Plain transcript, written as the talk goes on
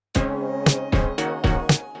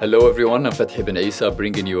Hello everyone, I'm Fethi Benaissa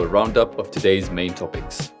bringing you a roundup of today's main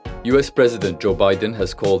topics. US President Joe Biden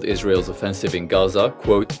has called Israel's offensive in Gaza,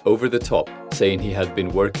 quote, over the top, saying he had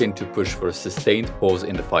been working to push for a sustained pause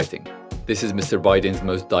in the fighting. This is Mr. Biden's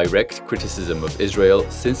most direct criticism of Israel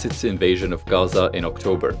since its invasion of Gaza in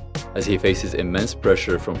October, as he faces immense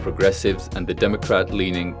pressure from progressives and the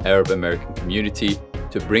Democrat-leaning Arab American community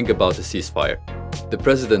to bring about a ceasefire. The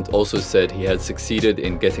president also said he had succeeded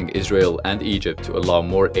in getting Israel and Egypt to allow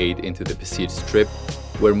more aid into the besieged Strip,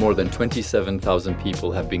 where more than 27,000 people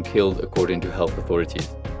have been killed according to health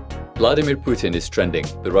authorities. Vladimir Putin is trending.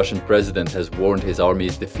 The Russian president has warned his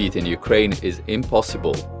army's defeat in Ukraine is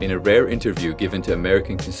impossible in a rare interview given to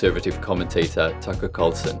American conservative commentator Tucker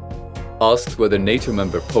Carlson. Asked whether NATO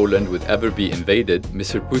member Poland would ever be invaded,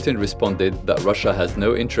 Mr. Putin responded that Russia has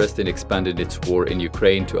no interest in expanding its war in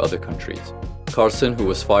Ukraine to other countries. Carlson, who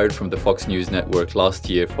was fired from the Fox News network last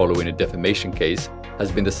year following a defamation case, has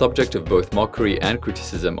been the subject of both mockery and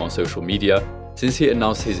criticism on social media since he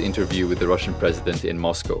announced his interview with the Russian president in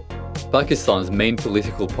Moscow. Pakistan's main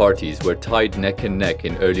political parties were tied neck and neck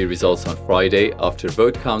in early results on Friday after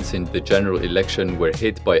vote counts in the general election were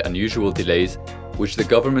hit by unusual delays, which the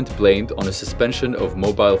government blamed on a suspension of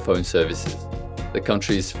mobile phone services. The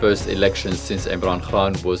country's first elections since Imran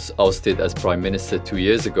Khan was ousted as prime minister 2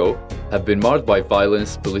 years ago have been marred by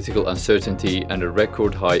violence, political uncertainty, and a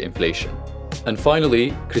record-high inflation. And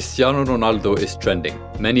finally, Cristiano Ronaldo is trending.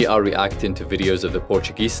 Many are reacting to videos of the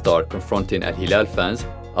Portuguese star confronting Al Hilal fans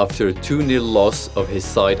after a 2-0 loss of his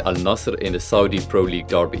side Al Nassr in the Saudi Pro League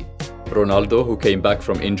derby. Ronaldo, who came back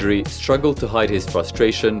from injury, struggled to hide his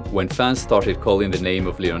frustration when fans started calling the name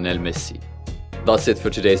of Lionel Messi. That's it for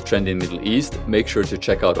today's Trend in Middle East. Make sure to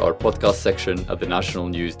check out our podcast section at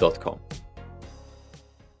thenationalnews.com.